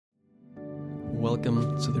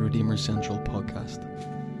Welcome to the Redeemer Central podcast.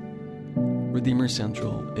 Redeemer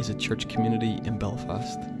Central is a church community in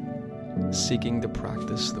Belfast, seeking to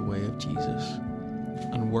practice the way of Jesus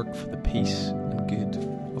and work for the peace and good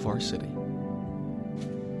of our city.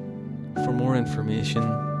 For more information,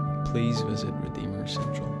 please visit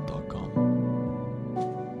redeemercentral.com.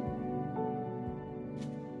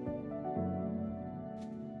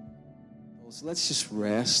 So let's just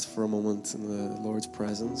rest for a moment in the Lord's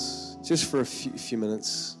presence, just for a few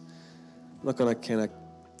minutes. I'm not going to kind of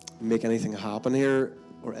make anything happen here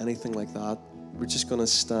or anything like that. We're just going to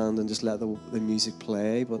stand and just let the music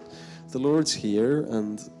play. But the Lord's here,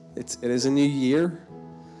 and it is a new year,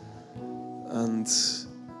 and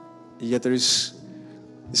yet there's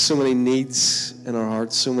so many needs in our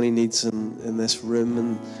hearts, so many needs in this room,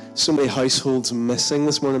 and so many households missing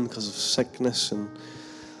this morning because of sickness, and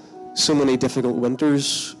so many difficult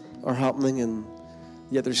winters are happening, and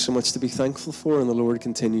yet there's so much to be thankful for, and the Lord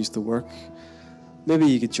continues to work. Maybe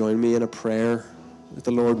you could join me in a prayer that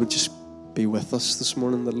the Lord would just be with us this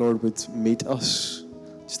morning, the Lord would meet us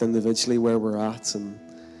just individually where we're at, and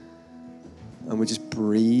would just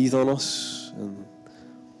breathe on us. And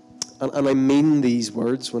I mean these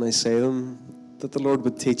words when I say them, that the Lord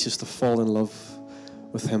would teach us to fall in love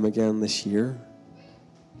with Him again this year,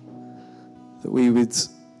 that we would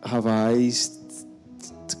have eyes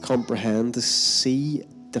to comprehend, to see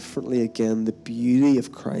differently again the beauty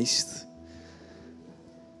of Christ,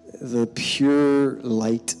 the pure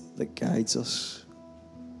light that guides us.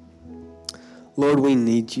 Lord, we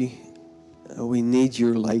need you. We need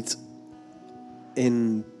your light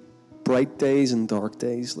in bright days and dark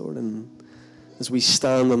days, Lord. And as we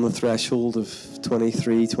stand on the threshold of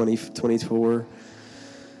 2024,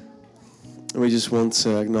 we just want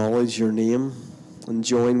to acknowledge your name and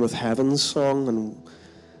join with heaven's song and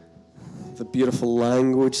the beautiful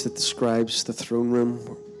language that describes the throne room,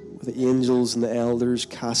 where the angels and the elders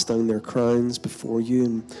cast down their crowns before you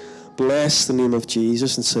and bless the name of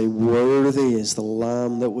Jesus and say, "Worthy is the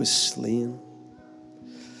Lamb that was slain."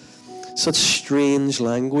 Such strange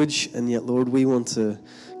language, and yet, Lord, we want to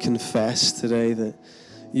confess today that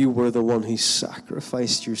you were the one who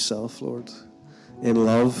sacrificed yourself, Lord, in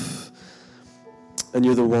love. And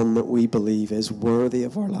you're the one that we believe is worthy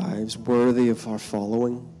of our lives, worthy of our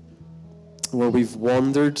following. Where we've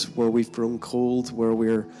wandered, where we've grown cold, where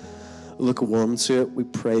we're lukewarm to it, we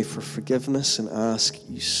pray for forgiveness and ask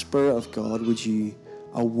you, Spirit of God, would you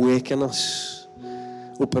awaken us,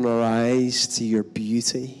 open our eyes to your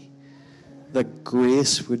beauty, that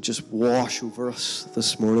grace would just wash over us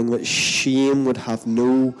this morning, that shame would have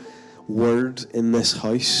no word in this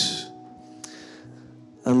house.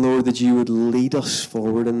 And Lord, that you would lead us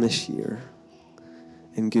forward in this year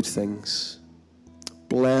in good things.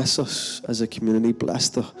 Bless us as a community. Bless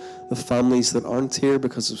the families that aren't here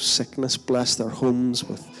because of sickness. Bless their homes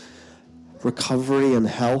with recovery and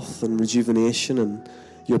health and rejuvenation and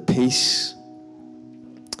your peace.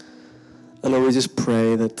 And Lord, we just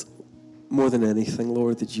pray that more than anything,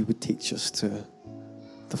 Lord, that you would teach us to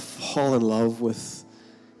fall in love with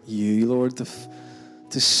you, Lord, to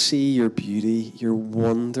see your beauty, your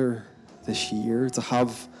wonder this year, to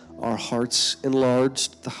have our hearts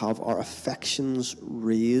enlarged, to have our affections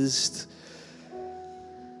raised,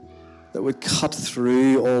 that would cut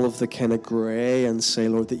through all of the kind of grey and say,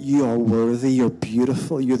 Lord, that you are worthy, you're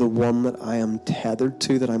beautiful, you're the one that I am tethered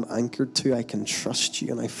to, that I'm anchored to, I can trust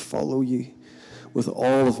you and I follow you with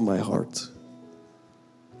all of my heart.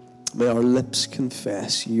 May our lips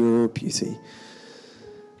confess your beauty,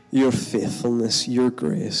 your faithfulness, your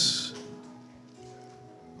grace.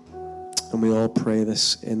 And we all pray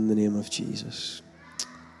this in the name of Jesus.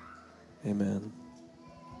 Amen.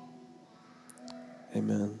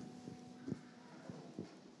 Amen.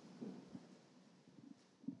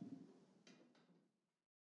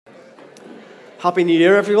 Happy New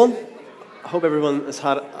Year, everyone. I hope everyone has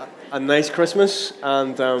had a nice Christmas,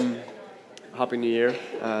 and Happy New Year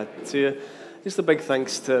to you. Just a big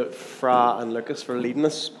thanks to Fra and Lucas for leading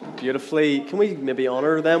us beautifully. Can we maybe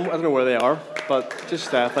honour them? I don't know where they are, but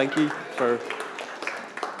just thank you for...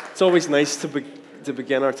 It's always nice to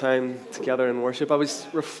begin our time together in worship. I was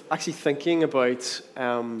actually thinking about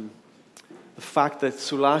the fact that,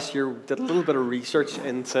 so last year we did a little bit of research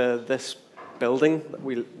into this building that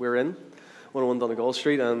we're in, 101 Donegal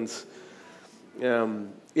Street, and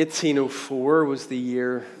 1804 was the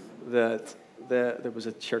year that there was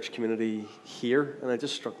a church community here, and it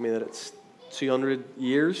just struck me that it's 200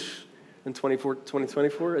 years in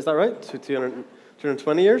 2024. Is that right? So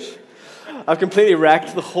 220 years? I've completely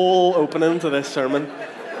wrecked the whole opening to this sermon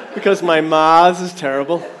because my maths is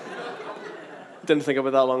terrible. Didn't think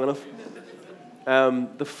about that long enough.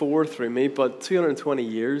 the 4 through me, but 220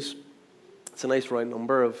 years, it's a nice round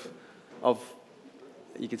number of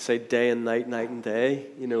you could say day and night, night and day,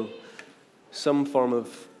 some form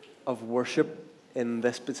of worship in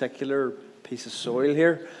this particular piece of soil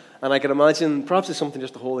here. And I can imagine, perhaps it's something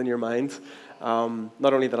just to hold in your mind,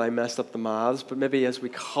 not only that I messed up the maths, but maybe as we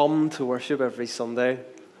come to worship every Sunday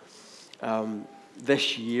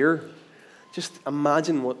this year, just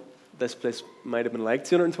imagine what this place might have been like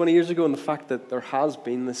 220 years ago, and the fact that there has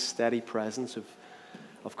been this steady presence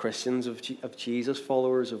of Christians, of Jesus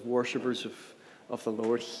followers, of worshippers of the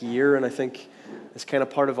Lord here. And I think it's kind of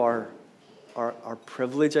part of our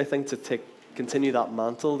privilege, I think, to continue that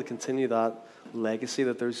mantle, to continue that legacy,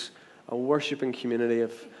 that there's a worshiping community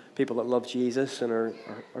of people that love Jesus and are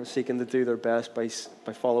seeking to do their best by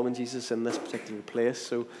following Jesus in this particular place.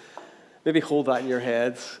 So maybe hold that in your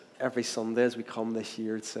head every Sunday as we come this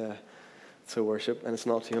year to worship. And it's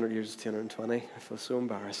not 200 years, it's 220. I feel so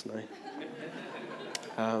embarrassed now.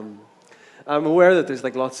 I'm aware that there's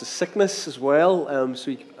lots of sickness as well.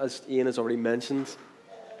 So as Ian has already mentioned,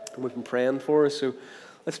 we've been praying for us. So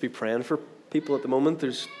let's be praying for people at the moment.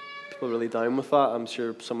 There's people really down with that. I'm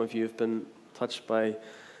sure some of you have been touched by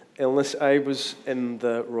illness. I was in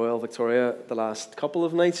the Royal Victoria the last couple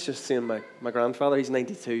of nights just seeing my grandfather. He's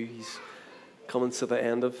 92. He's coming to the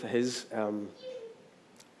end of his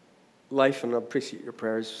life, and I appreciate your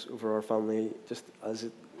prayers over our family just as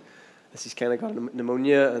he's kind of got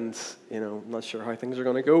pneumonia, and I'm not sure how things are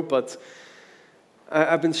going to go. But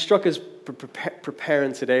I've been struck as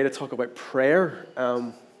preparing today to talk about prayer.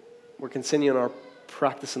 We're continuing our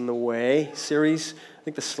Practice in the Way series. I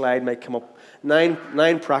think the slide might come up.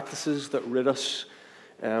 Nine practices that rid us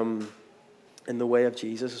in the way of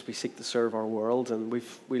Jesus as we seek to serve our world. And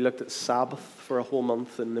we looked at Sabbath for a whole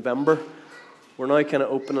month in November. We're now kind of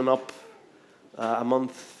opening up a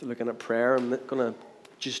month looking at prayer. I'm going to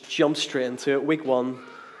just jump straight into it. Week 1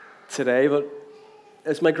 today. But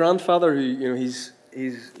it's my grandfather who, he's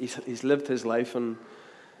lived his life, and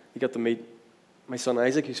he got to meet my son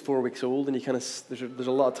Isaac, who's 4 weeks old, and there's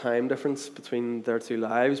a lot of time difference between their two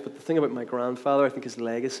lives. But the thing about my grandfather, I think his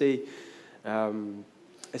legacy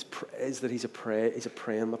is that he's a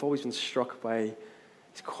praying. I've always been struck by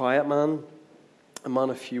he's a quiet man, a man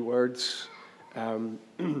of few words,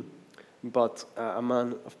 but a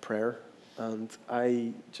man of prayer. And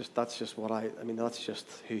that's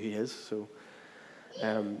just who he is. So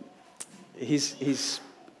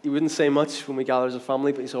he wouldn't say much when we gather as a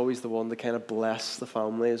family, but he's always the one to kind of bless the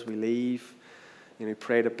family as we leave. He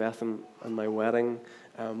prayed at Beth and my wedding.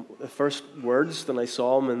 The first words that I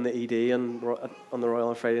saw him in the ED on the Royal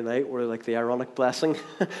on Friday night were like the ironic blessing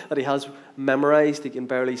that he has memorized. He can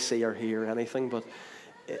barely see or hear anything, but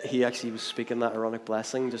he actually was speaking that ironic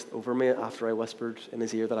blessing just over me after I whispered in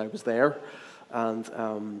his ear that I was there. And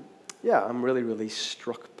I'm really, really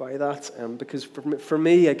struck by that. Because for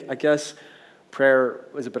me, I guess prayer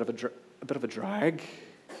is a bit of a drag.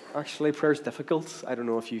 Actually, prayer is difficult. I don't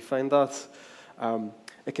know if you find that.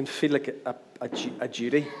 It can feel like a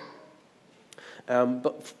duty.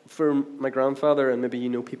 But for my grandfather, and maybe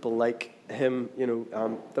people like him,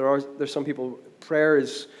 there's some people. Prayer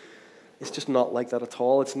is just not like that at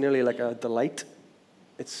all. It's nearly like a delight.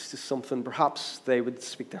 It's just something. Perhaps they would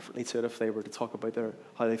speak differently to it if they were to talk about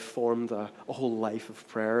how they formed a whole life of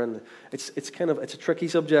prayer. And it's a tricky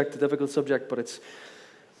subject, a difficult subject, but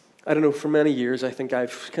I don't know, for many years I think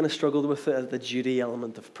I've kind of struggled with the duty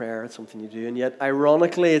element of prayer. It's something you do, and yet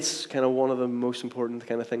ironically it's kind of one of the most important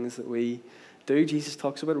kind of things that we do. Jesus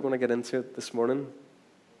talks about it. We're going to get into it this morning.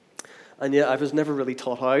 And yet I was never really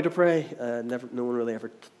taught how to pray. No one really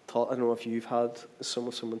ever taught. I don't know if you've had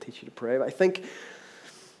someone teach you to pray, but I think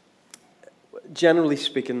generally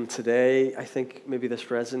speaking today, I think maybe this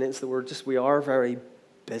resonates that we are very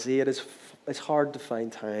busy. It's hard to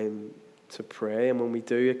find time to pray, and when we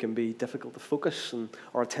do, it can be difficult to focus, and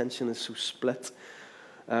our attention is so split.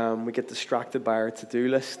 We get distracted by our to-do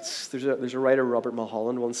lists. There's a writer, Robert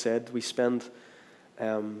Mulholland, once said, we spend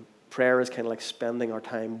prayer is kind of like spending our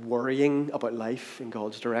time worrying about life in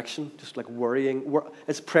God's direction, just like worrying.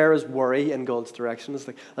 Prayer is worry in God's direction.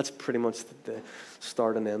 That's pretty much the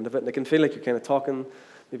start and end of it. And it can feel like you're kind of talking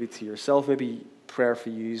maybe to yourself. Maybe prayer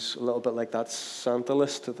for you is a little bit like that Santa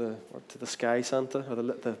list to the Sky Santa, or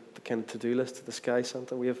the kind of to-do list to the Sky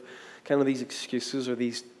Santa. We have kind of these excuses or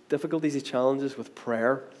these difficulties, these challenges with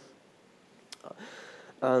prayer.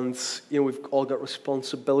 And we've all got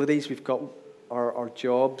responsibilities. We've got our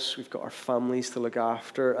jobs, we've got our families to look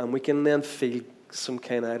after, and we can then feel some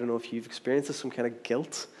kind of, I don't know if you've experienced this, some kind of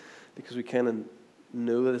guilt, because we kind of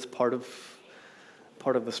know that it's part of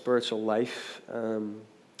the spiritual life.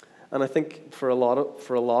 And I think for a lot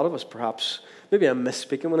of us, perhaps, maybe I'm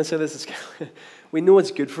misspeaking when I say this, we know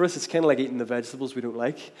it's good for us. It's kind of like eating the vegetables we don't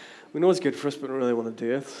like. We know it's good for us, but we don't really want to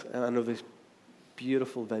do it. And I know there's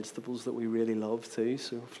beautiful vegetables that we really love too,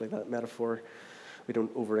 so hopefully that metaphor, we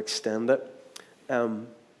don't overextend it.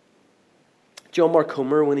 John Mark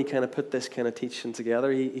Comer, when he kind of put this kind of teaching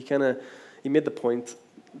together, he made the point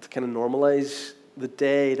to kind of normalize the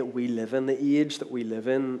day that we live in, the age that we live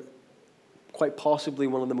in, quite possibly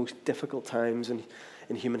one of the most difficult times in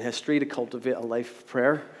human history to cultivate a life of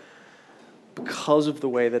prayer, because of the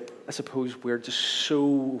way that I suppose we're just so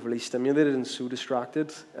overly stimulated and so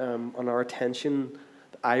distracted, and our attention,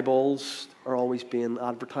 the eyeballs are always being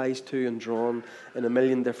advertised to and drawn in a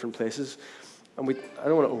million different places. And I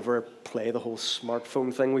don't want to overplay the whole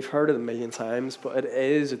smartphone thing. We've heard it a million times, but it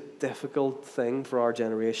is a difficult thing for our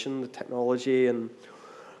generation, the technology and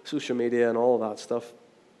social media and all of that stuff,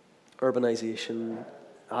 urbanization,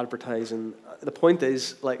 advertising. The point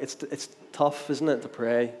is, like, it's tough, isn't it, to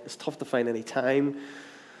pray? It's tough to find any time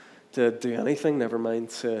to do anything, never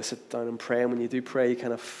mind to sit down and pray. And when you do pray, you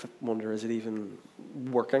kind of wonder, is it even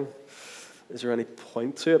working? Is there any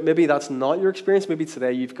point to it? Maybe that's not your experience. Maybe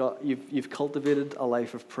today you've cultivated a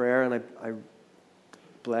life of prayer, and I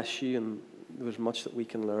bless you, and there's much that we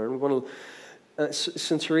can learn. We want to.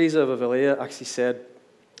 St. Teresa of Avila actually said,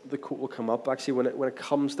 the quote will come up, actually, when it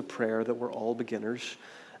comes to prayer, that we're all beginners.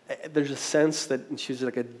 There's a sense that she's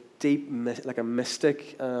like a deep, like a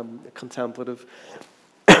mystic, contemplative,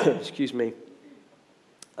 excuse me.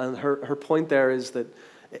 And her point there is that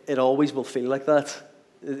it always will feel like that.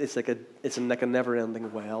 It's like a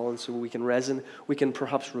never-ending well, and so we can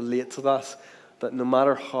perhaps relate to that no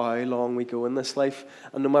matter how long we go in this life,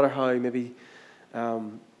 and no matter how maybe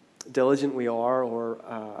diligent we are,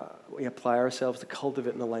 or we apply ourselves to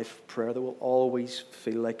cultivating a life of prayer, that will always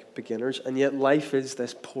feel like beginners. And yet life is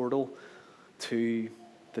this portal to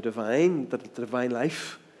the divine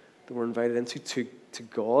life that we're invited into, to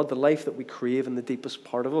God, the life that we crave in the deepest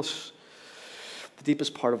part of us, the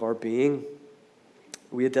deepest part of our being.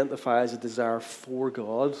 We identify as a desire for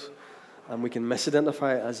God, and we can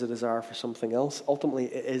misidentify it as a desire for something else. Ultimately,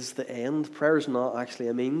 it is the end. Prayer is not actually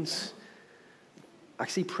a means.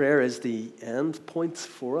 Actually, prayer is the end point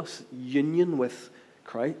for us. Union with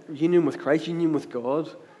Christ, union with God.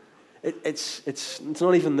 It's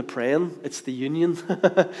not even the praying, it's the union.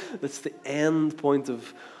 It's the end point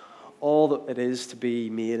of all that it is to be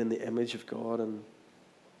made in the image of God. And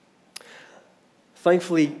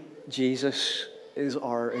thankfully, Jesus is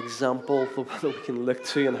our example that we can look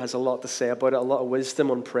to, and has a lot to say about it, a lot of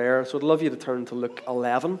wisdom on prayer. So I'd love you to turn to Luke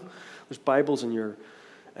 11. There's Bibles in your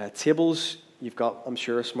tables. You've got, I'm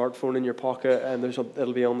sure, a smartphone in your pocket, and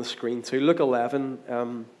it'll be on the screen too. Luke 11.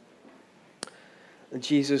 And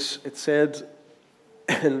Jesus, it said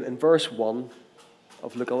in verse 1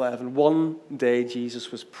 of Luke 11, one day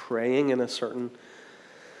Jesus was praying in a certain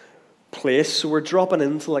place. So we're dropping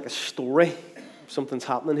into like a story. Something's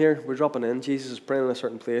happening here. We're dropping in. Jesus is praying in a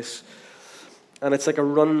certain place. And it's like a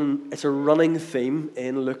running theme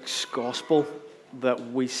in Luke's gospel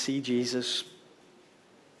that we see Jesus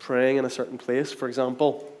praying in a certain place. For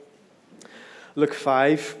example, Luke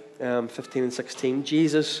 5, 15 and 16,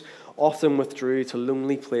 Jesus often withdrew to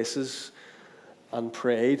lonely places and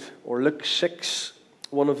prayed. Or Luke 6,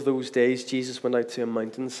 one of those days Jesus went out to a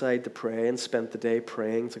mountainside to pray and spent the day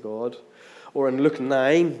praying to God. Or in Luke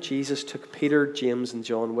 9, Jesus took Peter, James, and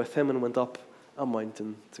John with him and went up a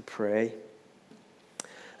mountain to pray.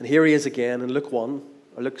 And here he is again in Luke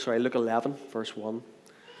 11, verse 1,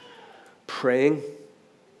 praying.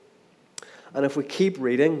 And if we keep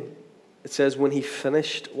reading, it says, when he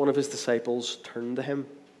finished, one of his disciples turned to him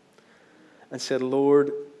and said,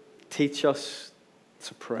 Lord, teach us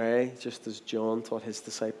to pray, just as John taught his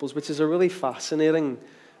disciples, which is a really fascinating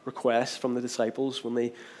request from the disciples when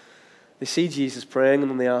they see Jesus praying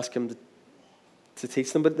and then they ask him to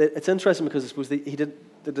teach them. But it's interesting because I suppose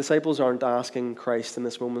the disciples aren't asking Christ in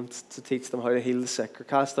this moment to teach them how to heal the sick or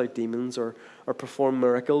cast out demons or perform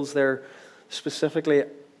miracles. They're specifically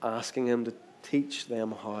asking him to teach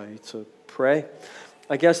them how to pray.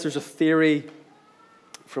 I guess there's a theory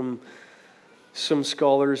from some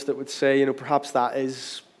scholars that would say, perhaps that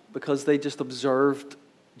is because they just observed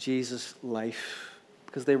Jesus' life,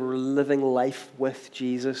 because they were living life with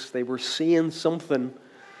Jesus. They were seeing something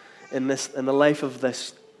in the life of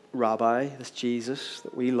this rabbi, this Jesus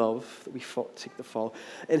that we love, that we seek to follow.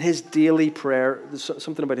 In his daily prayer, there's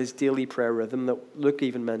something about his daily prayer rhythm that Luke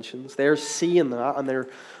even mentions. They're seeing that, and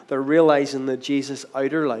they're realizing that Jesus'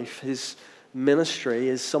 outer life, his ministry,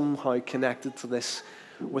 is somehow connected to this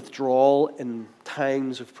withdrawal in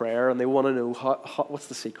times of prayer, and they want to know what's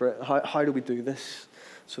the secret? How do we do this?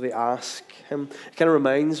 So they ask him. It kind of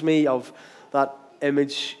reminds me of that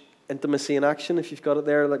image, intimacy in action, if you've got it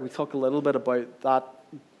there. Like we talk a little bit about that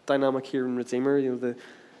dynamic here in Redeemer,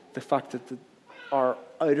 the fact that our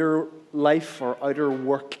outer life, our outer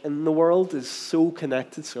work in the world is so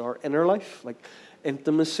connected to our inner life. Like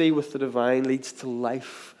intimacy with the divine leads to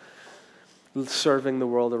life, serving the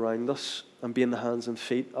world around us and being the hands and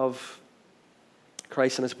feet of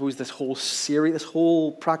Christ. And I suppose this whole series, this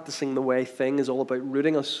whole practicing the way thing is all about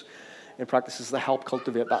rooting us in practices that help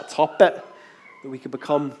cultivate that top bit, that we can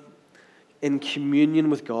become in communion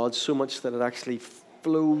with God so much that it actually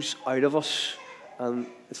flows out of us. And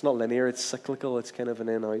it's not linear, it's cyclical, it's kind of an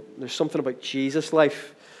in out. There's something about Jesus'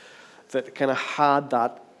 life that kind of had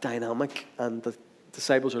that dynamic, and the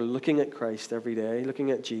disciples are looking at Christ every day,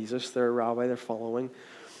 looking at Jesus, their rabbi, they're following.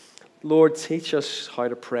 Lord, teach us how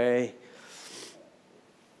to pray.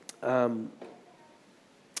 So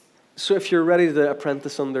if you're ready to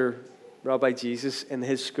apprentice under Rabbi Jesus in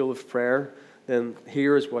his school of prayer, then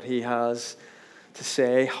here is what he has to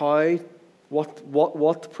say.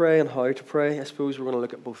 What to pray and how to pray. I suppose we're going to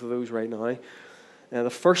look at both of those right now. The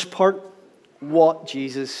first part, what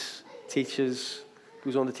Jesus teaches,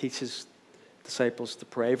 goes on to teach his disciples to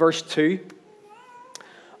pray. Verse 2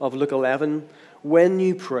 of Luke 11, when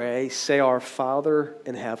you pray, say, Our Father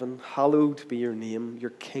in heaven, hallowed be your name, your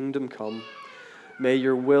kingdom come. May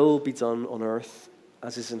your will be done on earth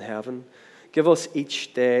as is in heaven. Give us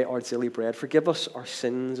each day our daily bread. Forgive us our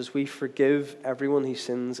sins as we forgive everyone who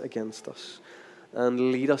sins against us.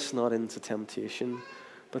 And lead us not into temptation,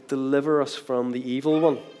 but deliver us from the evil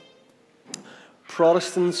one.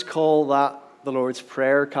 Protestants call that the Lord's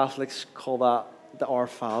Prayer. Catholics call that the Our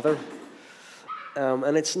Father.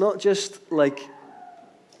 And it's not just like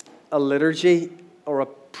a liturgy or a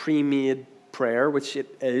pre-made prayer, which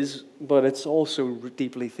it is, but it's also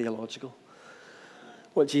deeply theological.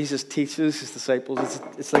 What Jesus teaches his disciples,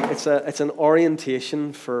 it's an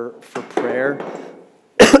orientation for prayer.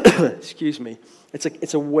 Excuse me.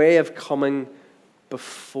 It's a way of coming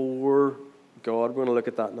before God. We're going to look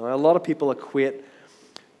at that now. A lot of people equate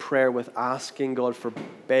prayer with asking God for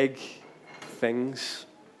big things.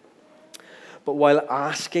 But while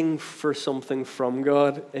asking for something from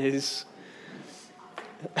God is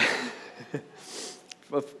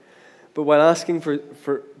but while asking for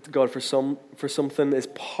God for something is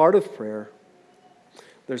part of prayer,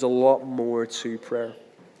 there's a lot more to prayer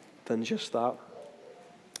than just that.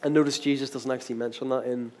 And notice Jesus doesn't actually mention that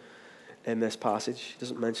in this passage. He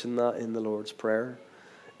doesn't mention that in the Lord's Prayer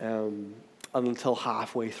until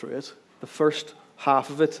halfway through it. The first half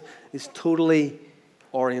of it is totally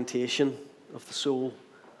orientation of the soul.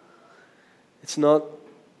 It's not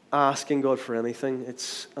asking God for anything.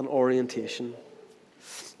 It's an orientation.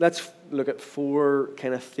 Let's look at 4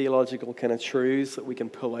 kind of theological kind of truths that we can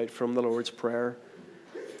pull out from the Lord's Prayer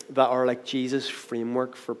that are like Jesus'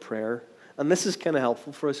 framework for prayer. And this is kind of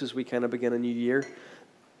helpful for us as we kind of begin a new year.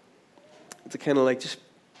 It's kind of like just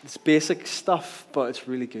it's basic stuff, but it's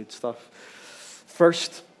really good stuff.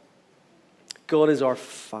 First, God is our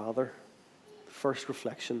Father. First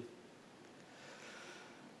reflection.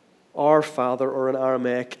 Our Father, or in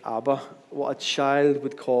Aramaic, Abba, what a child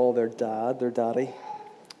would call their dad, their daddy.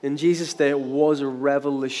 In Jesus' day, it was a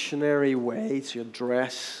revolutionary way to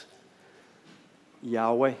address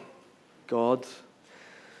Yahweh, God.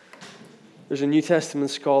 There's a New Testament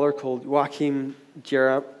scholar called Joachim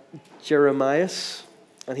Jeremias,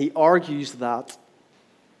 and he argues that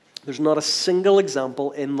there's not a single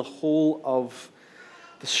example in the whole of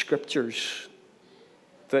the Scriptures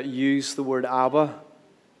that use the word Abba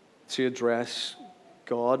to address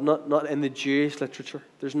God, not in the Jewish literature.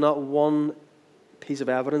 There's not one piece of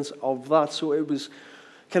evidence of that. So it was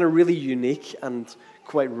kind of really unique and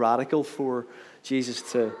quite radical for Jesus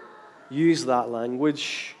to use that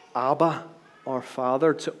language, Abba, our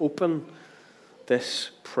Father, to open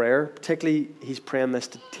this prayer. Particularly, he's praying this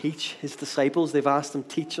to teach his disciples. They've asked him,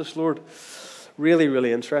 teach us, Lord. Really,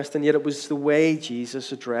 really interesting. Yet it was the way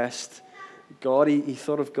Jesus addressed God. He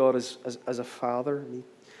thought of God as a father. And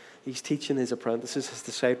he's teaching his apprentices, his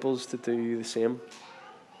disciples, to do the same.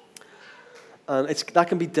 And that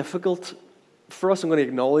can be difficult for us. I'm going to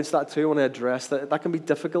acknowledge that too. I want to address that. That can be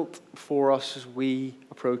difficult for us as we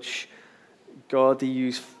approach God to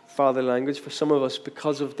use father language. For some of us,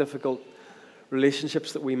 because of difficult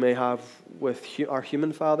relationships that we may have with our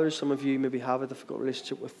human fathers. Some of you maybe have a difficult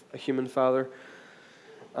relationship with a human father.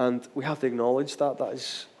 And we have to acknowledge that. That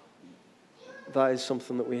is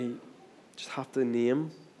something that we just have to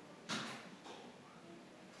name.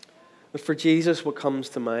 But for Jesus, what comes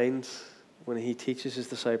to mind when he teaches his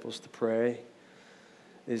disciples to pray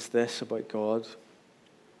is this about God.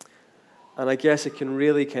 And I guess it can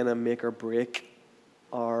really kind of make or break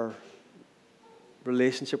our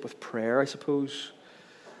relationship with prayer, I suppose,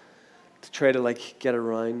 to try to get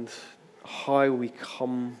around how we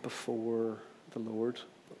come before the Lord,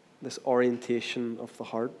 this orientation of the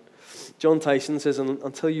heart. John Tyson says,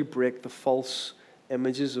 until you break the false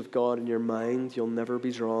images of God in your mind, you'll never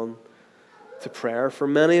be drawn to prayer. For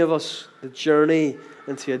many of us, the journey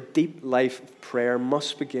into a deep life of prayer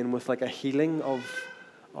must begin with a healing of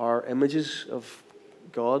our images of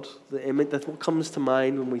God. The image that comes to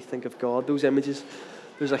mind when we think of God, those images,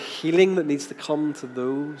 there's a healing that needs to come to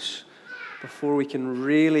those before we can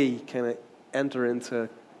really kind of enter into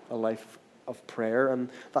a life of prayer. And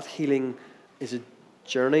that healing is a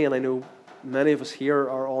journey, and I know many of us here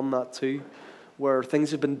are on that too, where things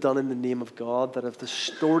have been done in the name of God that have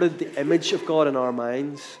distorted the image of God in our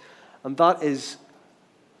minds. And that is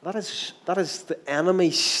the enemy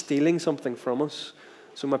stealing something from us.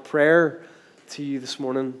 So my prayer to you this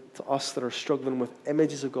morning, to us that are struggling with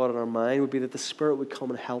images of God in our mind, would be that the Spirit would come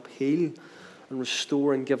and help heal and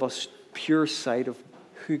restore and give us pure sight of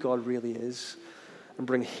who God really is, and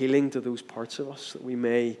bring healing to those parts of us, that we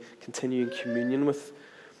may continue in communion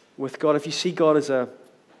with God. If you see God as an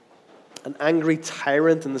angry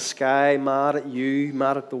tyrant in the sky, mad at you,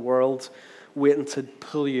 mad at the world, waiting to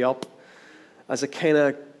pull you up, as a kind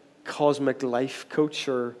of cosmic life coach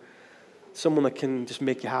or someone that can just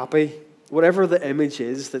make you happy, whatever the image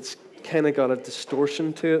is that's kind of got a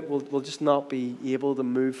distortion to it, we'll just not be able to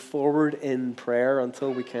move forward in prayer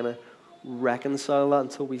until we kind of reconcile that,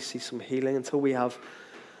 until we see some healing, until we have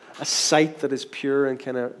a sight that is pure and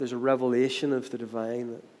kind of there's a revelation of the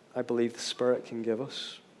divine that I believe the Spirit can give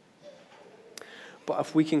us. But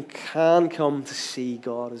if we can come to see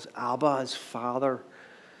God as Abba, as Father,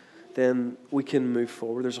 then we can move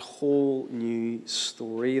forward. There's a whole new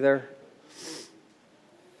story there.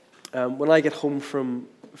 When I get home from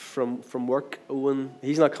work, Owen,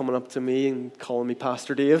 he's not coming up to me and calling me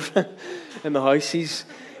Pastor Dave in the house. He's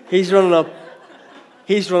running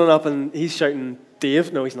up and he's shouting,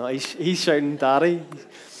 Dave. No, he's not. He's shouting, Daddy.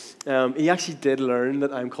 He actually did learn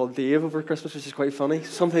that I'm called Dave over Christmas, which is quite funny.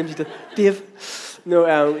 Sometimes he did, Dave.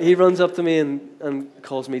 No, he runs up to me and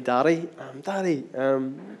calls me Daddy. Daddy,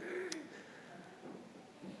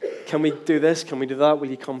 can we do this? Can we do that? Will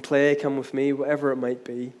you come play? Come with me? Whatever it might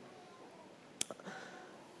be.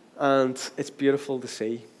 And it's beautiful to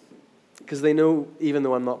see. Because they know, even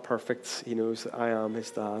though I'm not perfect, he knows that I am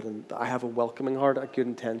his dad and I have a welcoming heart, good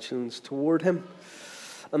intentions toward him.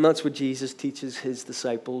 And that's what Jesus teaches his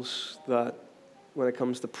disciples, that when it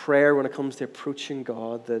comes to prayer, when it comes to approaching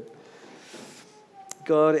God, that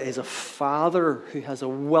God is a Father who has a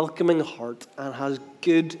welcoming heart and has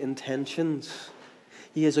good intentions.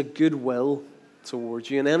 He has a good will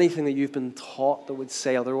towards you. And anything that you've been taught that would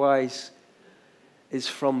say otherwise is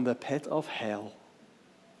from the pit of hell.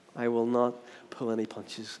 I will not pull any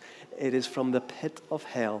punches. It is from the pit of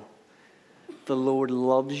hell. The Lord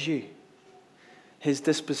loves you. His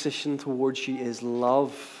disposition towards you is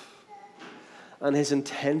love. And his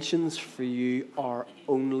intentions for you are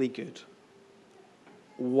only good.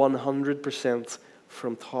 100%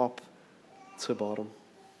 from top to bottom.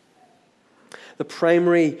 The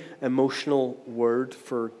primary emotional word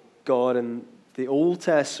for God in the Old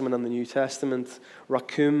Testament and the New Testament,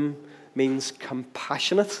 rakum, means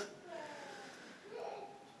compassionate.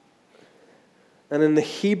 And in the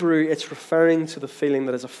Hebrew, it's referring to the feeling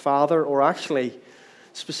that as a father, or actually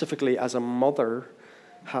specifically as a mother,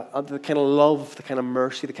 the kind of love, the kind of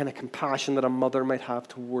mercy, the kind of compassion that a mother might have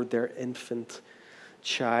toward their infant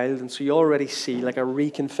child. And so you already see like a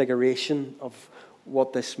reconfiguration of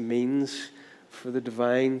what this means for the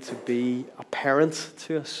divine to be a parent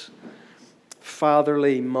to us.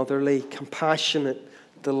 Fatherly, motherly, compassionate,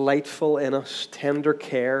 delightful in us, tender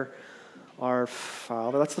care, our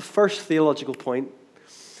Father. That's the first theological point.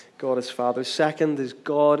 God is Father. Second is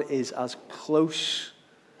God is as close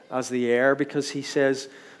as the air, because he says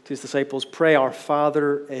to his disciples, pray our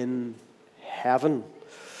Father in heaven.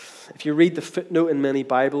 If you read the footnote in many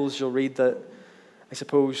Bibles, you'll read that, I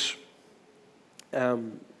suppose,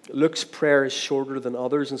 Luke's prayer is shorter than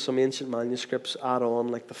others, and some ancient manuscripts add on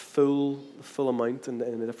like the full amount in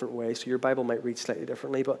a different way. So your Bible might read slightly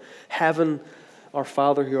differently. But heaven, our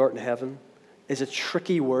Father who art in heaven, is a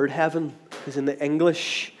tricky word, heaven, because in the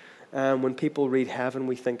English, when people read heaven,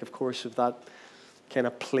 we think, of course, of that kind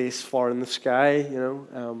of place far in the sky, you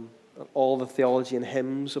know, all the theology and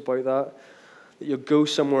hymns about that you'll go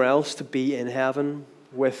somewhere else to be in heaven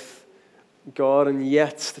with God, and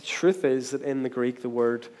yet the truth is that in the Greek the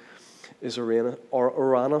word is arena, or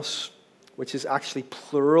oranos, which is actually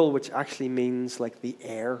plural, which actually means like the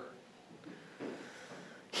air.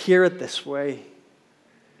 Hear it this way: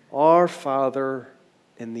 our Father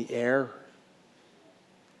in the air,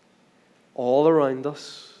 all around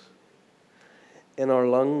us, in our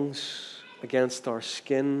lungs, against our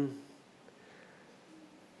skin,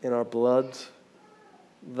 in our blood.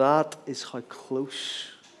 That is how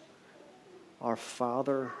close our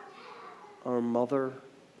Father, our Mother,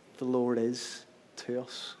 the Lord is to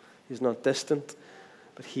us. He's not distant,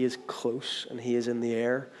 but He is close and He is in the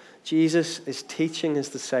air. Jesus is teaching His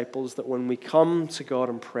disciples that when we come to God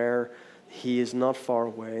in prayer, He is not far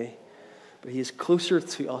away, but He is closer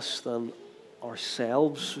to us than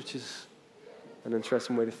ourselves, which is an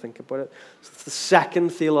interesting way to think about it. So it's the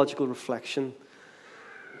second theological reflection.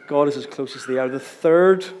 God is as close as they are. The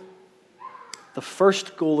third, the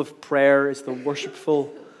first goal of prayer is the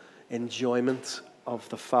worshipful enjoyment of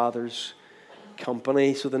the Father's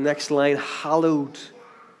company. So the next line, hallowed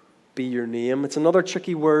be your name. It's another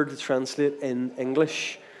tricky word to translate in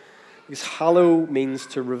English, because hallow means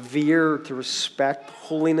to revere, to respect the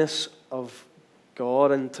holiness of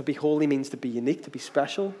God, and to be holy means to be unique, to be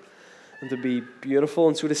special, and to be beautiful.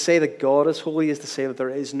 And so to say that God is holy is to say that there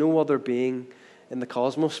is no other being in the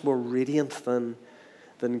cosmos more radiant than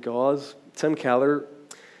God. Tim Keller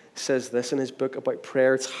says this in his book about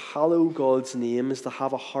prayer: to hallow God's name is to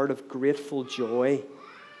have a heart of grateful joy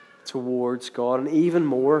towards God, and even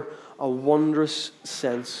more, a wondrous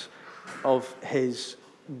sense of His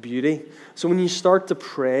beauty. So when you start to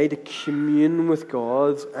pray, to commune with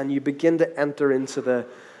God, and you begin to enter into the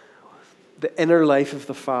inner life of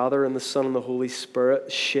the Father and the Son and the Holy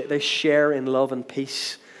Spirit, they share in love and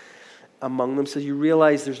peace among them. So you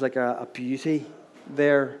realize there's like a beauty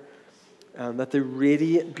there, that they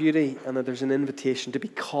radiate beauty, and that there's an invitation to be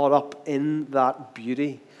caught up in that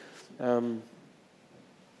beauty.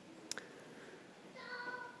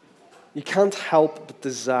 You can't help but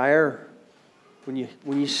desire, when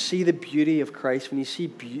you see the beauty of Christ, when you see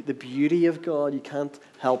the beauty of God, you can't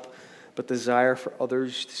help but desire for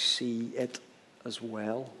others to see it as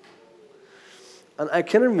well. And I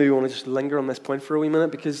kind of maybe want to just linger on this point for a wee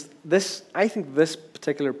minute, because I think this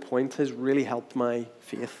particular point has really helped my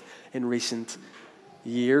faith in recent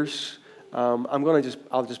years. I'll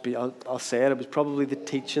say it. It was probably the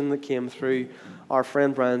teaching that came through our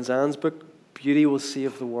friend Brian Zahn's book, Beauty Will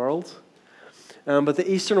Save the World. But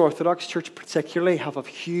the Eastern Orthodox Church particularly have a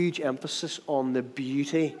huge emphasis on the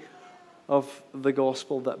beauty of the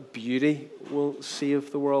gospel, that beauty will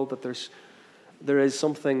save the world, that there is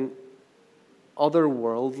something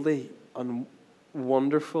otherworldly and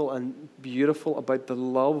wonderful and beautiful about the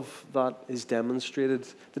love that is demonstrated,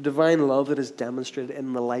 the divine love that is demonstrated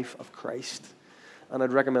in the life of Christ. And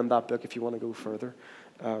I'd recommend that book if you want to go further.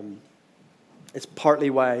 It's partly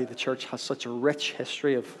why the church has such a rich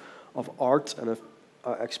history of art and of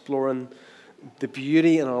exploring the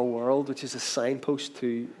beauty in our world, which is a signpost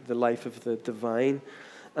to the life of the divine.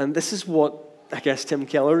 And this is what I guess Tim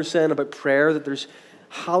Keller is saying about prayer, that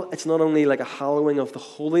it's not only like a hallowing of the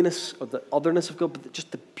holiness, of the otherness of God, but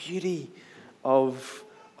just the beauty of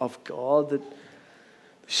God, that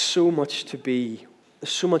there's so much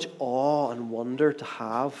awe and wonder to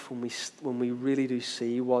have when we really do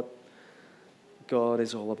see what God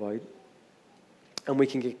is all about. And we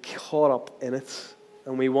can get caught up in it,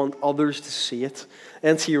 and we want others to see it.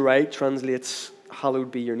 N.T. Wright translates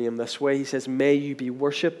hallowed be your name this way. He says, may you be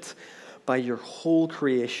worshipped by your whole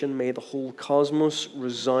creation. May the whole cosmos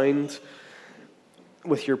resound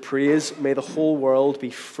with your praise. May the whole world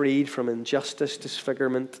be freed from injustice,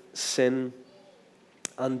 disfigurement, sin,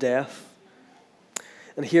 and death.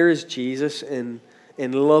 And here is Jesus in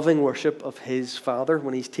loving worship of His Father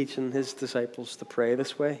when He's teaching His disciples to pray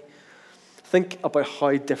this way. Think about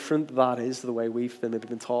how different that is to the way we've maybe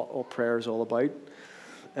been taught what prayer is all about.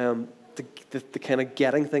 The kind of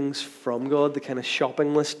getting things from God, the kind of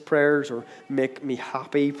shopping list prayers or make me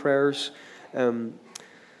happy prayers.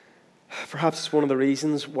 Perhaps it's one of the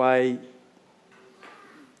reasons why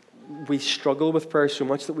we struggle with prayer so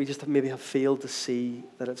much, that we just maybe have failed to see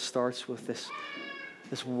that it starts with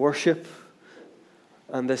this worship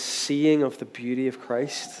and this seeing of the beauty of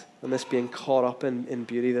Christ, and this being caught up in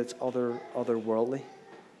beauty that's otherworldly.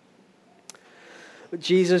 But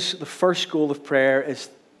Jesus, the first goal of prayer is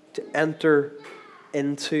to enter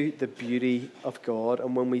into the beauty of God.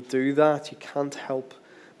 And when we do that, you can't help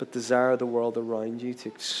but desire the world around you to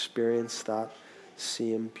experience that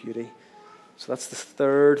same beauty. So that's the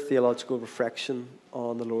third theological reflection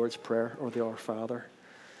on the Lord's Prayer, or the Our Father,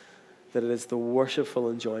 that it is the worshipful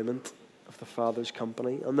enjoyment of the Father's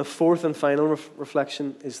company. And the fourth and final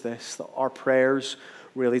reflection is this, that our prayers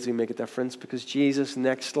really do make a difference, because Jesus'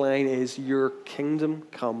 next line is, your kingdom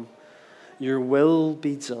come, your will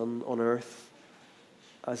be done on earth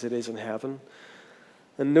as it is in heaven.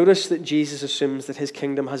 And notice that Jesus assumes that his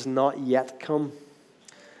kingdom has not yet come,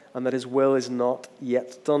 and that his will is not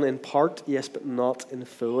yet done, in part, yes, but not in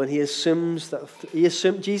full. And Jesus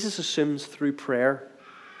assumes through prayer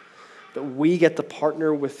that we get to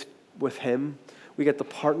partner with him, we get to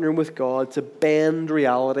partner with God to bend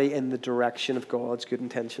reality in the direction of God's good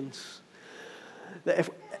intentions. That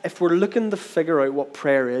if we're looking to figure out what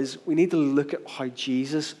prayer is, we need to look at how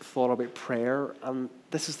Jesus thought about prayer. And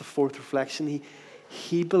this is the fourth reflection.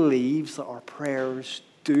 He believes that our prayers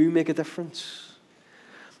do make a difference.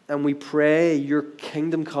 And we pray, your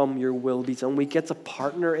kingdom come, your will be done. We get to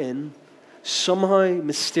partner in somehow,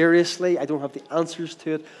 mysteriously. I don't have the answers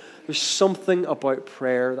to it. There's something about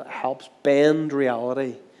prayer that helps bend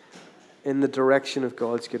reality in the direction of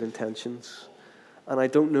God's good intentions. And I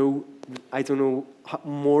don't know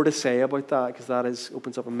more to say about that, because that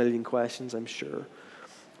opens up a million questions, I'm sure.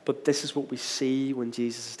 But this is what we see when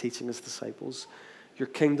Jesus is teaching his disciples. Your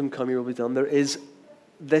kingdom come, your will be done. There is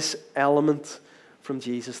this element from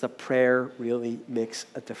Jesus that prayer really makes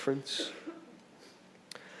a difference.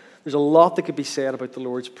 There's a lot that could be said about the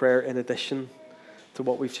Lord's Prayer in addition to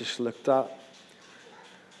what we've just looked at.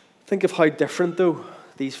 Think of how different, though,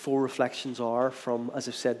 these four reflections are from, as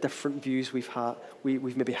I've said, different views we've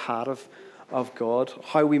maybe had of God,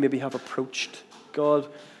 how we maybe have approached God.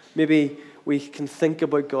 Maybe we can think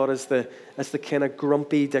about God as the kind of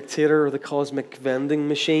grumpy dictator or the cosmic vending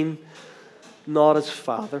machine, not as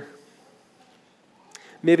Father.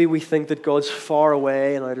 Maybe we think that God's far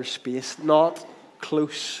away in outer space, not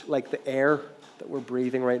close like the air that we're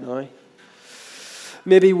breathing right now.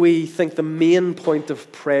 Maybe we think the main point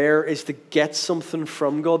of prayer is to get something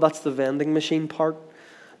from God. That's the vending machine part,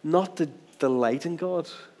 not to delight in God.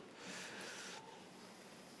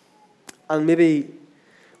 And maybe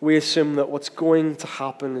we assume that what's going to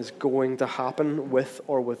happen is going to happen with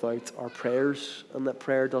or without our prayers, and that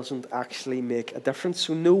prayer doesn't actually make a difference.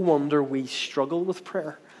 So no wonder we struggle with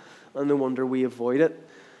prayer, and no wonder we avoid it.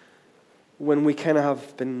 When we kind of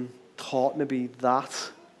have been taught maybe that,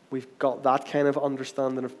 we've got that kind of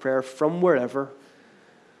understanding of prayer from wherever,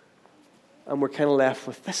 and we're kind of left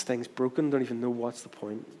with, this thing's broken, don't even know what's the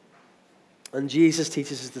point. And Jesus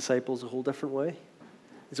teaches his disciples a whole different way.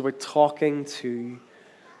 It's about talking to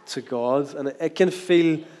God, and it can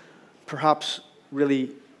feel perhaps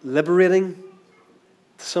really liberating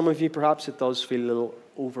to some of you. Perhaps it does feel a little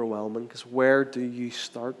overwhelming, because where do you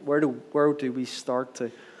start? Where do we start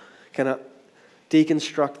to kind of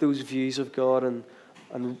deconstruct those views of God and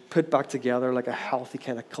put back together like a healthy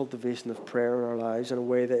kind of cultivation of prayer in our lives in a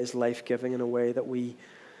way that is life-giving, in a way that we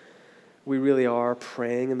really are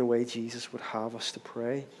praying in the way Jesus would have us to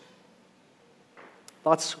pray?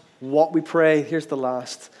 That's what we pray. Here's the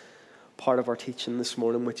last part of our teaching this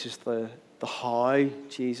morning, which is the how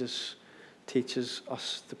Jesus teaches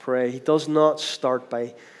us to pray. He does not start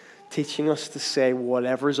by teaching us to say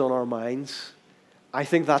whatever's on our minds. I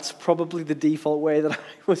think that's probably the default way that I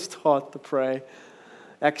was taught to pray.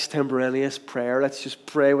 Extemporaneous prayer. Let's just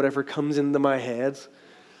pray whatever comes into my head.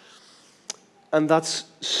 And that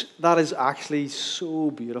is actually so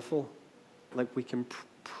beautiful. Like, we can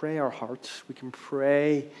pray our hearts. We can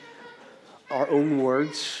pray our own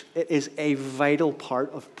words. It is a vital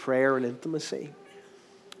part of prayer and intimacy.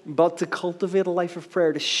 But to cultivate a life of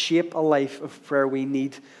prayer, to shape a life of prayer, we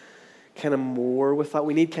need kind of more with that.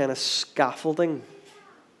 We need kind of scaffolding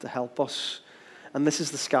to help us. And this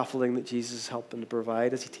is the scaffolding that Jesus is helping to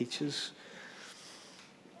provide as he teaches.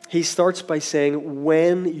 He starts by saying,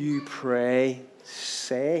 when you pray,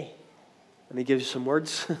 say. And he gives you some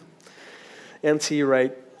words. A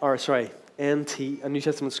New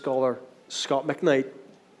Testament scholar, Scott McKnight,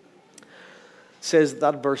 says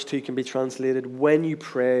that verse 2 can be translated, when you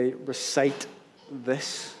pray, recite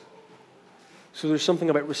this. So there's something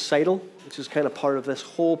about recital, which is kind of part of this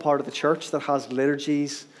whole part of the church that has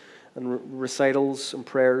liturgies and recitals and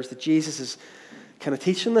prayers, that Jesus is kind of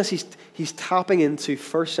teaching this. He's tapping into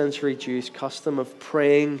first century Jewish custom of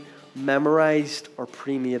praying memorized or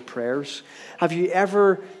pre-made prayers. Have you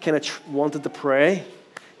ever kind of wanted to pray?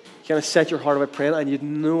 You kind of set your heart about praying and you had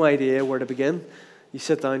no idea where to begin. You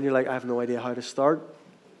sit down and you're like, I have no idea how to start.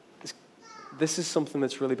 This is something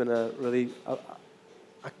that's really been a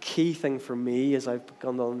key thing for me as I've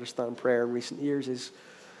begun to understand prayer in recent years, is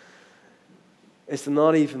to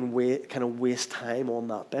not even waste time on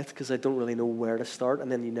that bit, because I don't really know where to start, and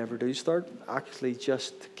then you never do start. Actually,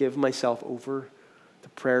 just give myself over to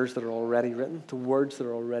prayers that are already written, to words that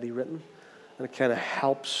are already written. And it kind of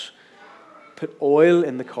helps put oil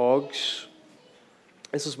in the cogs.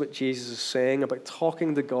 This is what Jesus is saying about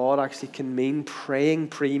talking to God actually can mean praying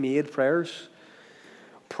pre-made prayers.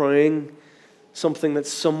 Praying something that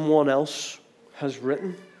someone else has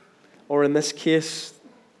written. Or in this case,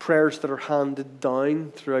 prayers that are handed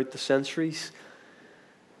down throughout the centuries.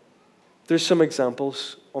 There's some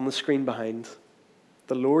examples on the screen behind.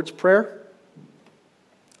 The Lord's Prayer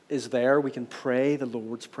is there. We can pray the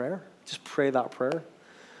Lord's Prayer. Just pray that prayer.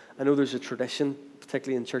 I know there's a tradition,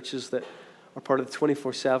 particularly in churches that are part of the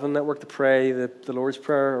 24/7 network, to pray the Lord's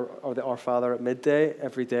Prayer or the Our Father at midday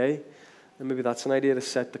every day. And maybe that's an idea to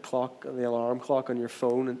set the clock, the alarm clock on your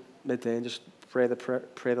phone at midday and just pray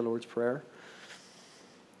the Lord's Prayer.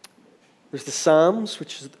 There's the Psalms,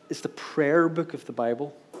 which is the prayer book of the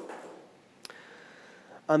Bible.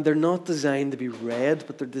 And they're not designed to be read,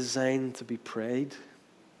 but they're designed to be prayed.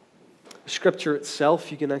 Scripture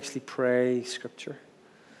itself, you can actually pray Scripture.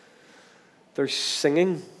 There's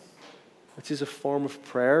singing, which is a form of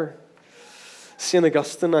prayer. St.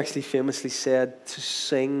 Augustine actually famously said, to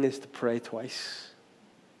sing is to pray twice.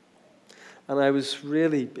 And it was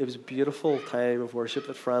a beautiful time of worship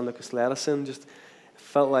that Fran Lucas led us in. Just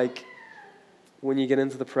felt like when you get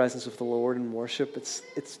into the presence of the Lord in worship,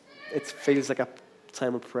 it feels like a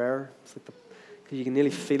time of prayer. It's like you can nearly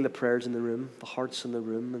feel the prayers in the room, the hearts in the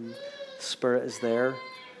room, and the Spirit is there.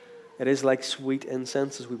 It is like sweet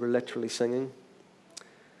incense, as we were literally singing.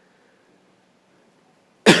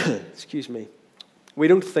 Excuse me. We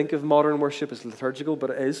don't think of modern worship as liturgical, but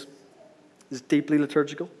it is. It's deeply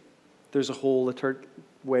liturgical. There's a whole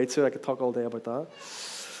way to it. I could talk all day about that.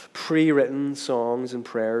 Pre-written songs and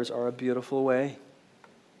prayers are a beautiful way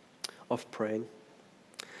of praying.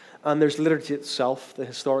 And there's liturgy itself, the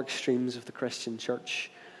historic streams of the Christian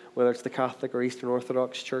church, whether it's the Catholic or Eastern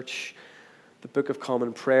Orthodox Church, the Book of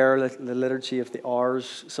Common Prayer, the liturgy of the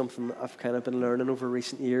hours, something that I've kind of been learning over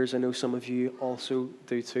recent years. I know some of you also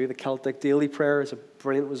do too. The Celtic Daily Prayer is a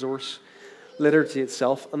brilliant resource. Liturgy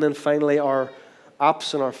itself. And then finally our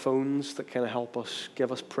apps on our phones that kind of help us,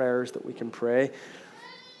 give us prayers that we can pray.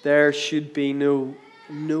 There should be no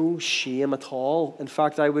shame at all. In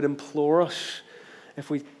fact, I would implore us,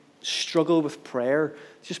 if we struggle with prayer,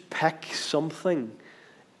 just pick something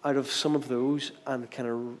out of some of those and kind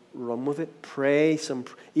of run with it. Pray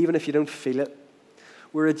even if you don't feel it.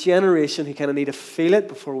 We're a generation who kind of need to feel it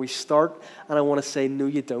before we start, and I want to say, no,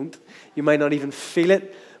 you don't. You might not even feel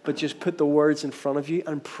it, but just put the words in front of you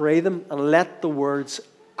and pray them and let the words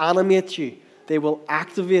animate you. They will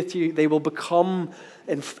activate you. They will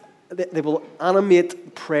they will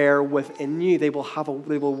animate prayer within you. They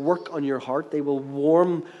will work on your heart. They will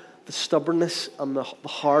warm the stubbornness and the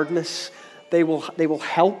hardness. They will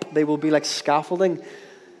help. They will be like scaffolding.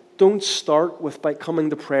 Don't start by coming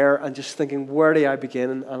to prayer and just thinking, where do I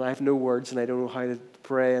begin? And I have no words and I don't know how to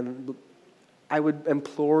pray. And I would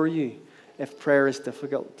implore you, if prayer is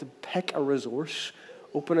difficult, to pick a resource,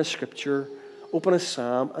 open a scripture, open a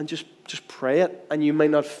psalm, and just pray it. And you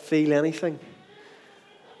might not feel anything.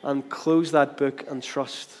 And close that book and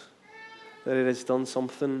trust that it has done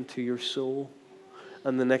something to your soul.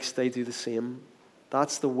 And the next day do the same.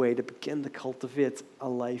 That's the way to begin to cultivate a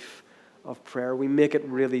life of prayer. We make it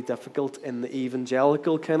really difficult in the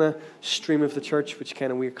evangelical kind of stream of the church, which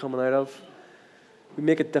kind of we're coming out of. We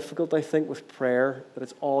make it difficult, I think, with prayer, that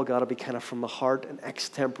it's all got to be kind of from the heart and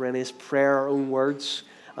extemporaneous prayer, our own words.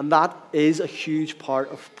 And that is a huge part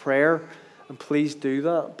of prayer. And please do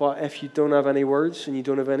that. But if you don't have any words and you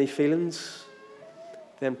don't have any feelings,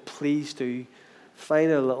 then please do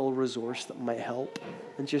find a little resource that might help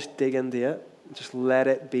and just dig into it. Just let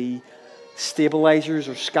it be stabilizers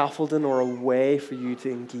or scaffolding or a way for you to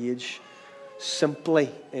engage simply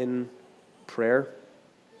in prayer.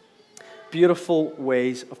 Beautiful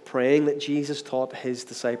ways of praying that Jesus taught his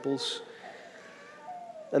disciples.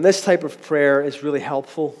 And this type of prayer is really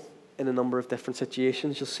helpful in a number of different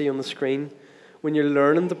situations. You'll see on the screen. When you're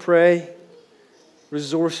learning to pray,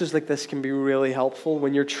 resources like this can be really helpful.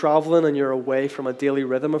 When you're traveling and you're away from a daily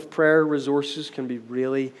rhythm of prayer, resources can be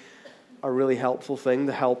a really helpful thing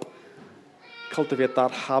to help cultivate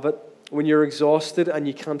that habit. When you're exhausted and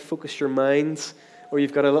you can't focus your mind, or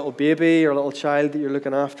you've got a little baby or a little child that you're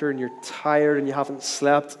looking after and you're tired and you haven't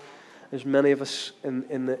slept, there's many of us in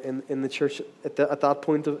the church at that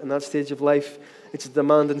point, in that stage of life. It's a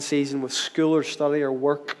demanding season with school or study or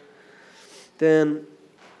work. Then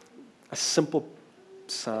a simple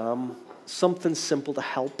psalm, something simple to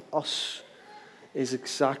help us, is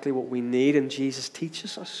exactly what we need. And Jesus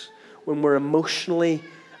teaches us when we're emotionally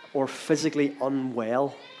or physically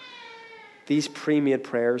unwell. these pre-made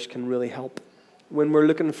prayers can really help. When we're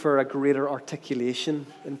looking for a greater articulation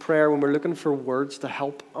in prayer, when we're looking for words to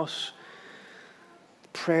help us,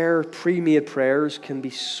 pre-made prayers can be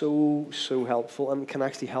so helpful and can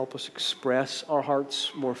actually help us express our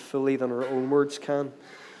hearts more fully than our own words can.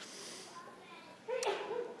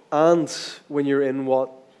 And when you're in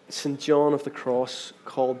what St. John of the Cross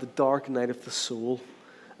called the dark night of the soul,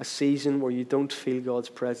 a season where you don't feel God's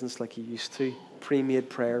presence like you used to, pre-made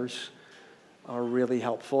prayers are really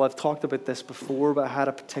helpful. I've talked about this before, but I had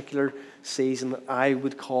a particular season that I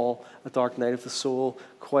would call a dark night of the soul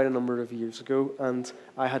quite a number of years ago, and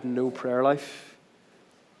I had no prayer life.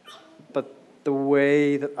 But the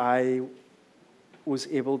way that I was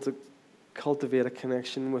able to cultivate a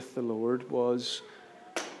connection with the Lord was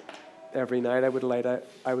every night I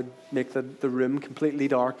would make the room completely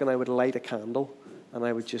dark, and I would light a candle, and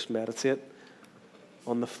I would just meditate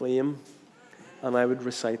on the flame, and I would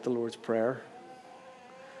recite the Lord's Prayer.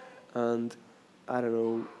 And I don't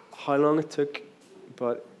know how long it took,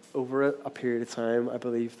 but over a period of time, I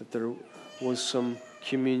believe that there was some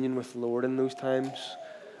communion with the Lord in those times.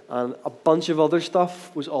 And a bunch of other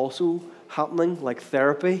stuff was also happening, like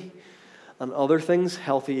therapy and other things,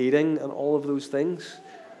 healthy eating and all of those things.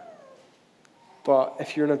 But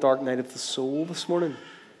if you're in a dark night of the soul this morning,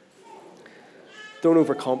 don't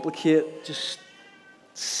overcomplicate, just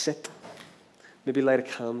sit. Maybe light a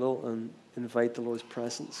candle and invite the Lord's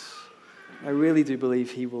presence. I really do believe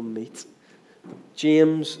He will meet.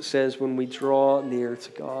 James says when we draw near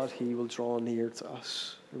to God, He will draw near to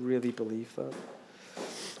us. I really believe that.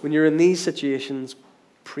 When you're in these situations,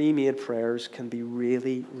 pre-made prayers can be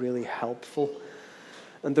really, really helpful.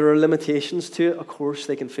 And there are limitations to it. Of course,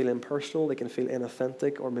 they can feel impersonal, they can feel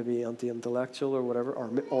inauthentic, or maybe anti-intellectual or whatever,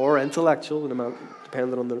 or intellectual,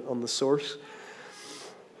 depending on the source.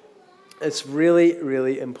 It's really,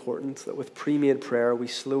 really important that with pre-made prayer, we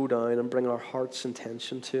slow down and bring our heart's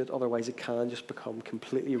intention to it. Otherwise, it can just become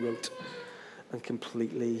completely rote and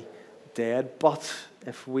completely dead. But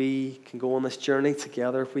if we can go on this journey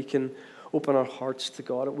together, if we can open our hearts to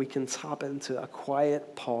God, we can tap into a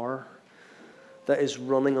quiet power that is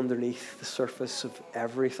running underneath the surface of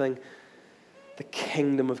everything. The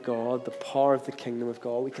kingdom of God, the power of the kingdom of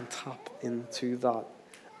God, we can tap into that.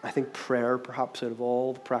 I think prayer, perhaps out of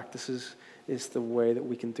all the practices, is the way that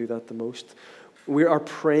we can do that the most. We are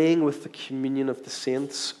praying with the communion of the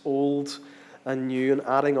saints, old and new, and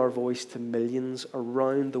adding our voice to millions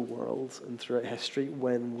around the world and throughout history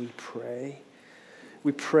when we pray.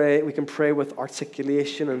 We can pray with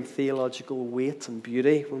articulation and theological weight and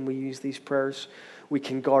beauty when we use these prayers. We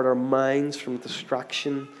can guard our minds from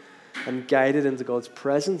distraction and guide it into God's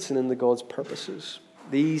presence and into God's purposes.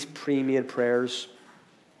 These pre-made prayers,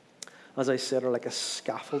 as I said, are like a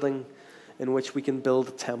scaffolding in which we can build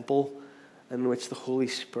a temple in which the Holy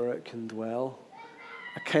Spirit can dwell.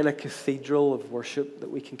 A kind of cathedral of worship that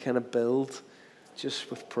we can kind of build just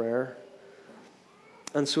with prayer.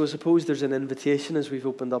 And so I suppose there's an invitation as we've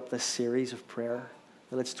opened up this series of prayer.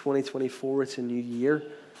 And it's 2024, it's a new year.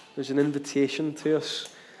 There's an invitation to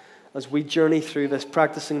us as we journey through this,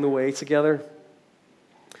 practicing the way together,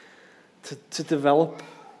 to develop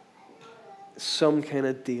some kind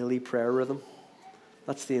of daily prayer rhythm.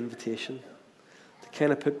 That's the invitation. To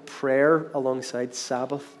kind of put prayer alongside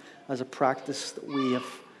Sabbath as a practice that we have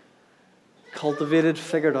cultivated,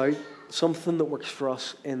 figured out, something that works for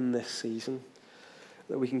us in this season,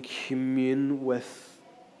 that we can commune with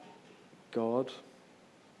God.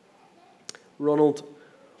 Ronald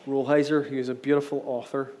Rolheiser, who is a beautiful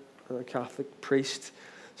author and a Catholic priest,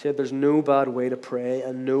 said there's no bad way to pray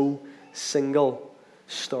and no single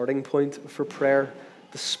starting point for prayer.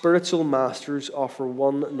 The spiritual masters offer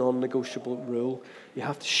one non-negotiable rule. You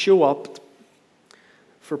have to show up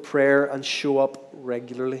for prayer and show up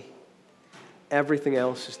regularly. Everything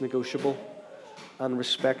else is negotiable and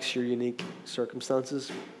respects your unique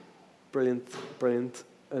circumstances. Brilliant, brilliant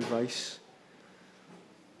advice.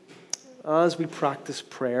 As we practice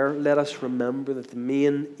prayer, let us remember that the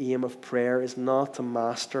main aim of prayer is not to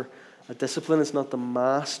master a discipline, it's not to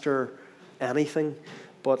master anything,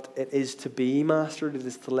 but it is to be mastered. It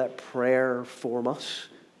is to let prayer form us,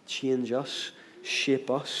 change us,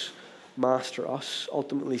 shape us, master us,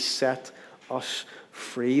 ultimately set us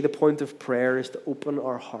free. The point of prayer is to open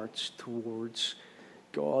our hearts towards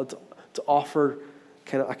God, to offer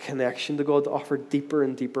kind of a connection to God, to offer deeper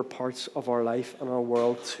and deeper parts of our life and our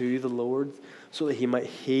world to the Lord, so that He might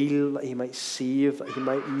heal, that He might save, that He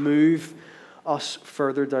might move us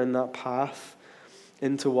further down that path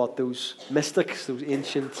into what those mystics, those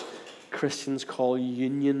ancient Christians call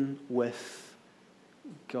union with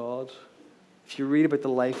God. If you read about the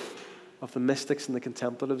life of the mystics and the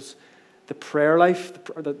contemplatives, the prayer life,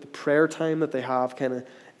 the prayer time that they have kind of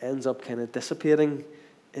ends up kind of dissipating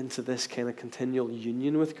into this kind of continual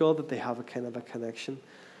union with God, that they have a kind of a connection.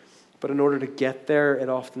 But in order to get there, it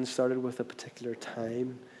often started with a particular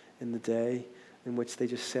time in the day in which they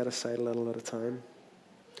just set aside a little at a time.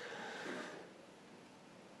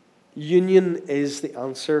 Union is the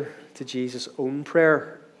answer to Jesus' own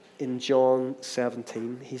prayer. In John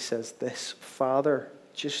 17, he says this, "Father,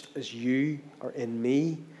 just as you are in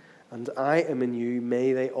me, and I am in you,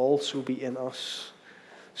 may they also be in us,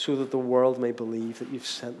 so that the world may believe that you've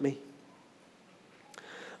sent me."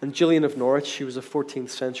 And Gillian of Norwich, she was a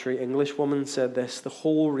 14th century English woman, said this, "The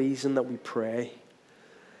whole reason that we pray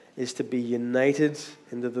is to be united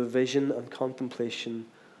into the vision and contemplation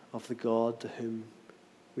of the God to whom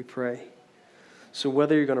we pray." So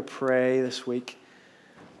whether you're going to pray this week,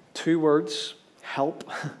 2 words, help.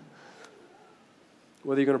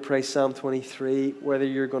 Whether you're going to pray Psalm 23, whether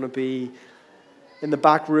you're going to be in the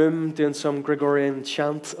back room doing some Gregorian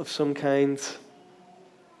chant of some kind,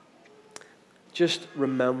 just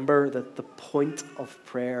remember that the point of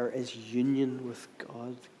prayer is union with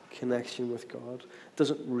God, connection with God. It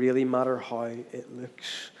doesn't really matter how it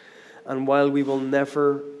looks. And while we will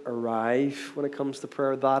never arrive when it comes to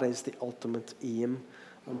prayer, that is the ultimate aim.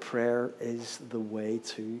 And prayer is the way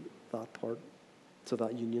to that part, to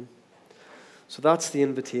that union. So that's the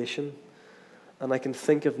invitation. And I can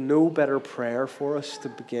think of no better prayer for us to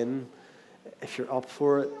begin, if you're up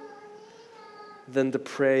for it, than to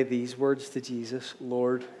pray these words to Jesus,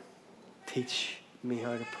 "Lord, teach me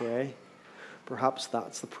how to pray." Perhaps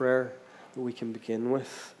that's the prayer that we can begin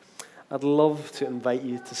with. I'd love to invite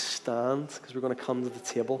you to stand, because we're going to come to the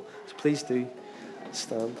table. So please do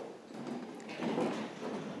stand.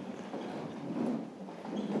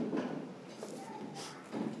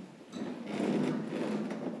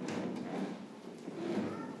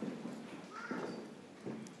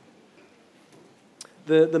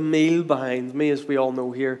 The meal behind me, as we all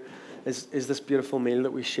know here, is this beautiful meal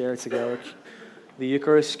that we share together. The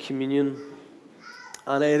Eucharist, communion.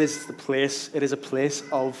 And it is a place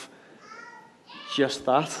of just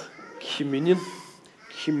that, communion,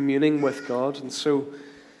 communing with God. And so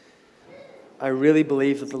I really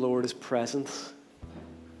believe that the Lord is present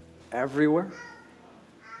everywhere.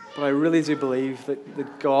 But I really do believe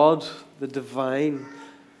that God, the divine,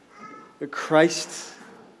 that Christ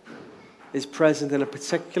is present in a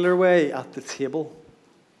particular way at the table.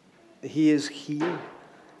 He is here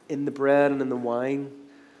in the bread and in the wine.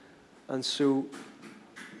 And so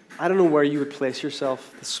I don't know where you would place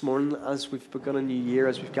yourself this morning as we've begun a new year,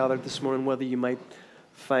 as we've gathered this morning, whether you might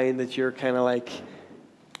find that you're kind of like,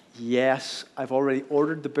 yes, I've already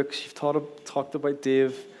ordered the books you've talked about,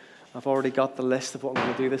 Dave. I've already got the list of what I'm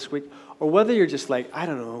going to do this week. Or whether you're just like, I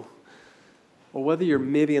don't know. Or whether you're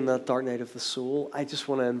maybe in that dark night of the soul, I just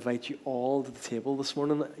want to invite you all to the table this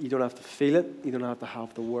morning. You don't have to feel it. You don't have to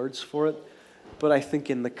have the words for it. But I think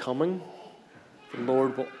in the coming, the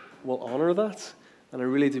Lord will honor that. And I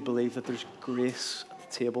really do believe that there's grace at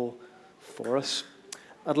the table for us.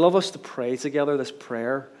 I'd love us to pray together this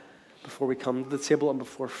prayer before we come to the table and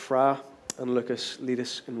before Fra and Lucas lead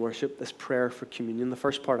us in worship, this prayer for communion. The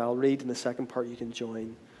first part I'll read, and the second part you can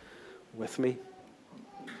join with me.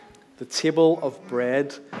 The table of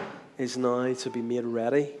bread is now to be made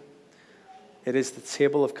ready. It is the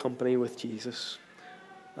table of company with Jesus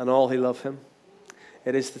and all who love him.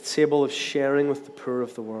 It is the table of sharing with the poor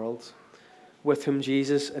of the world, with whom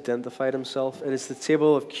Jesus identified himself. It is the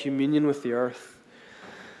table of communion with the earth,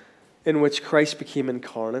 in which Christ became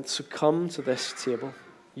incarnate. So come to this table,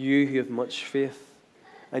 you who have much faith,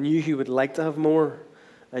 and you who would like to have more,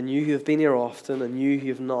 and you who have been here often, and you who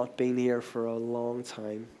have not been here for a long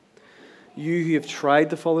time. You who have tried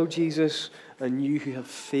to follow Jesus, and you who have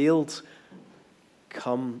failed,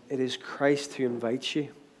 come. It is Christ who invites you,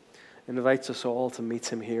 invites us all to meet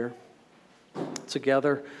him here.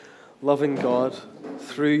 Together, loving God,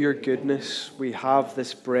 through your goodness, we have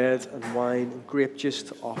this bread and wine and grape juice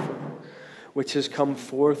to offer, which has come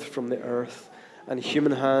forth from the earth, and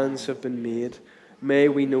human hands have been made. May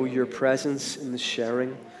we know your presence in the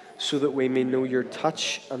sharing, so that we may know your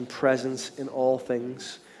touch and presence in all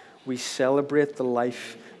things. We celebrate the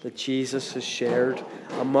life that Jesus has shared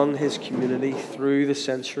among his community through the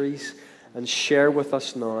centuries, and share with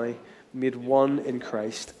us now, made one in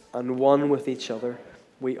Christ and one with each other.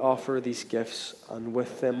 We offer these gifts, and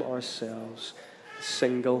with them ourselves, a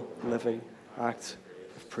single living act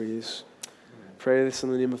of praise. Pray this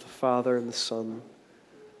in the name of the Father, and the Son,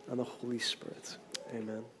 and the Holy Spirit.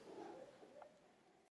 Amen.